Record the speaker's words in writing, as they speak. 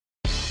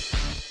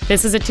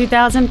This is a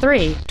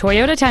 2003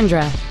 Toyota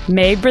Tundra,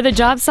 made for the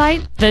job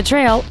site, the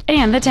trail,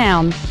 and the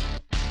town.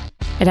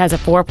 It has a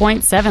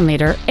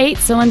 4.7-liter,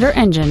 8-cylinder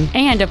engine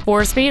and a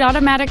 4-speed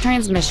automatic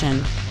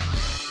transmission.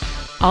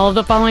 All of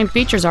the following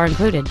features are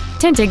included: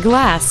 tinted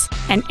glass,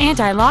 an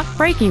anti-lock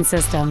braking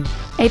system,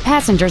 a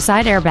passenger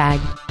side airbag,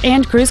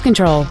 and cruise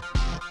control.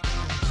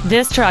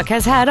 This truck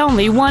has had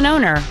only one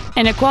owner,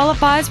 and it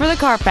qualifies for the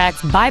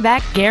Carfax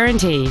buyback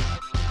guarantee.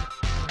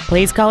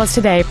 Please call us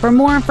today for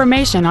more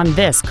information on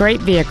this great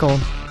vehicle.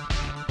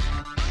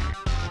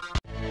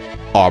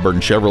 Auburn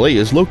Chevrolet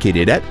is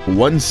located at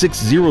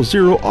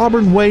 1600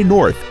 Auburn Way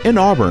North in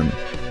Auburn.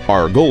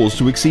 Our goal is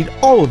to exceed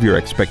all of your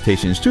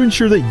expectations to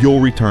ensure that you'll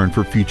return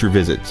for future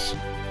visits.